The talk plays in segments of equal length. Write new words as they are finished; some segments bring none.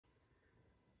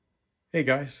Hey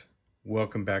guys,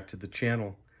 welcome back to the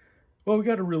channel. Well, we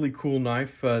got a really cool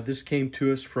knife. This came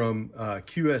to us from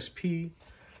QSP.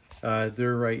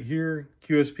 They're right here.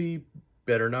 QSP,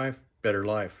 better knife, better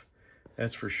life.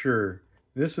 That's for sure.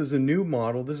 This is a new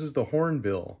model. This is the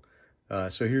Hornbill.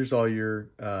 So here's all your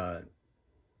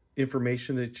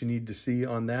information that you need to see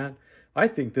on that. I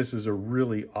think this is a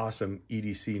really awesome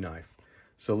EDC knife.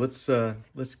 So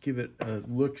let's give it a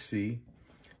look-see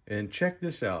and check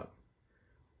this out.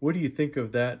 What do you think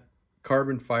of that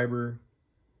carbon fiber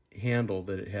handle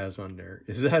that it has on there?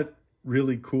 Is that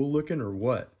really cool looking or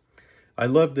what? I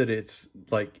love that it's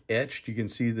like etched. You can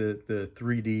see the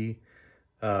 3D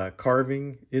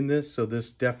carving in this. So this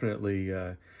definitely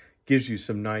gives you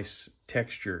some nice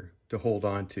texture to hold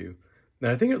on to.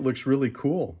 And I think it looks really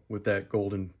cool with that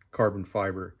golden carbon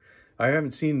fiber. I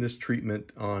haven't seen this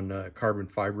treatment on carbon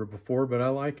fiber before, but I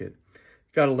like it.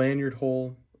 Got a lanyard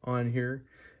hole on here.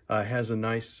 Has a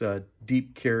nice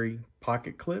deep carry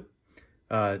pocket clip.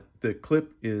 The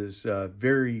clip is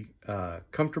very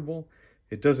comfortable.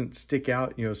 It doesn't stick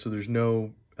out, so there's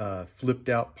no flipped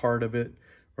out part of it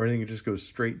or anything. It just goes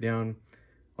straight down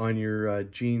on your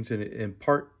jeans, and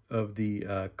part of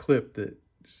the clip that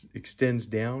extends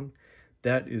down,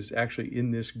 that is actually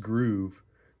in this groove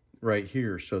right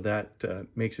here. So that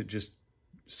makes it just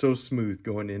so smooth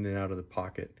going in and out of the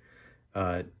pocket.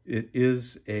 It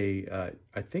is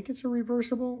I think it's a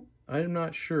reversible. I'm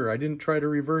not sure. I didn't try to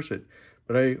reverse it,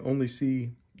 but I only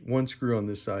see one screw on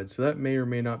this side, so that may or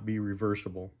may not be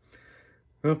reversible.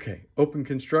 Okay, open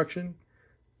construction.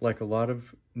 Like a lot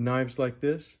of knives like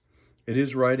this, it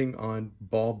is riding on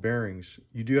ball bearings.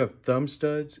 You do have thumb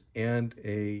studs and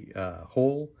a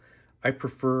hole. I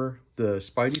prefer the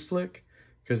Spidey Flick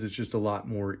because it's just a lot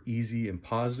more easy and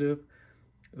positive.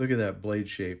 Look at that blade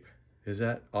shape. Is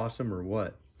that awesome or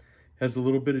what? Has a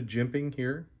little bit of jimping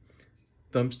here.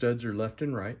 Thumb studs are left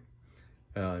and right.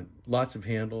 Lots of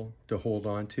handle to hold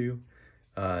on to.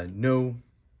 No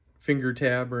finger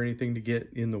tab or anything to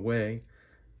get in the way.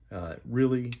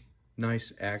 Really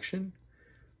nice action.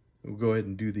 We'll go ahead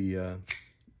and do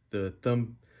the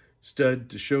thumb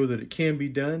stud to show that it can be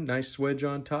done. Nice swedge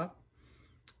on top.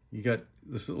 You got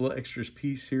this little extra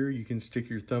piece here. You can stick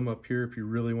your thumb up here if you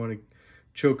really want to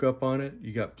choke up on it.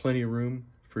 You got plenty of room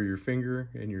for your finger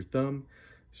and your thumb,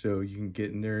 so you can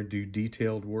get in there and do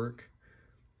detailed work.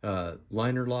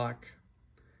 Liner lock,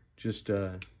 just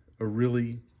a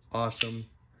really awesome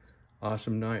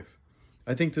knife.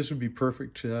 I think this would be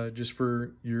perfect just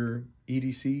for your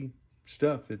EDC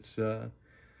stuff. It's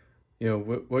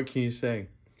what can you say?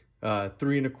 3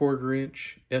 1/4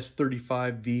 inch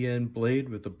S35 VN blade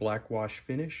with a black wash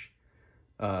finish.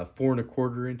 4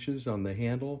 1/4 inches on the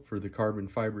handle for the carbon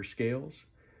fiber scales.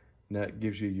 And that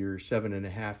gives you your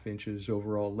 7.5 inches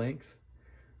overall length.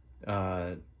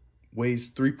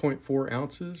 Weighs 3.4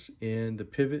 ounces, and the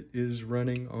pivot is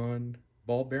running on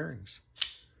ball bearings.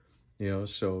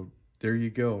 So there you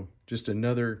go. Just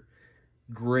another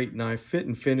great knife. Fit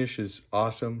and finish is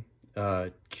awesome.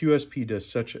 QSP does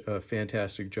such a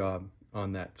fantastic job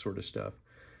on that sort of stuff.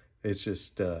 It's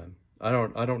just I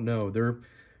don't know. They're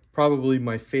probably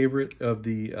my favorite of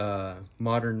the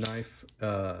modern knife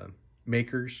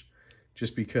makers,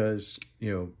 just because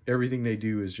everything they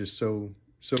do is just so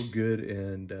good,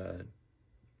 and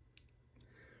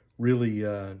really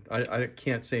I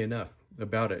can't say enough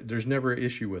about it. There's never an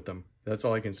issue with them. That's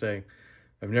all I can say.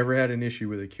 I've never had an issue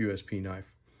with a QSP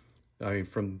knife. I mean,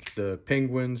 from the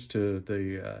penguins to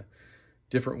the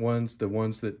different ones, the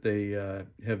ones that they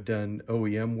have done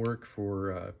OEM work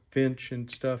for Finch and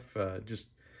stuff, just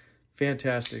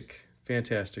fantastic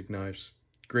knives.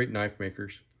 Great knife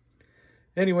makers.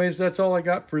 Anyways, that's all I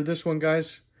got for this one,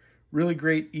 guys. Really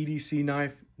great EDC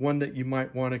knife. One that you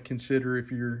might want to consider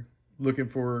if you're looking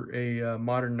for a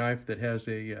modern knife that has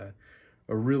a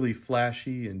really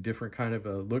flashy and different kind of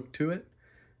a look to it.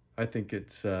 I think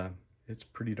it's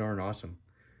pretty darn awesome.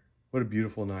 What a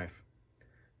beautiful knife.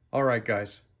 All right,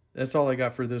 guys. That's all I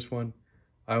got for this one.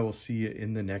 I will see you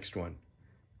in the next one.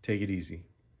 Take it easy.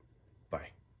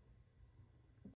 Bye.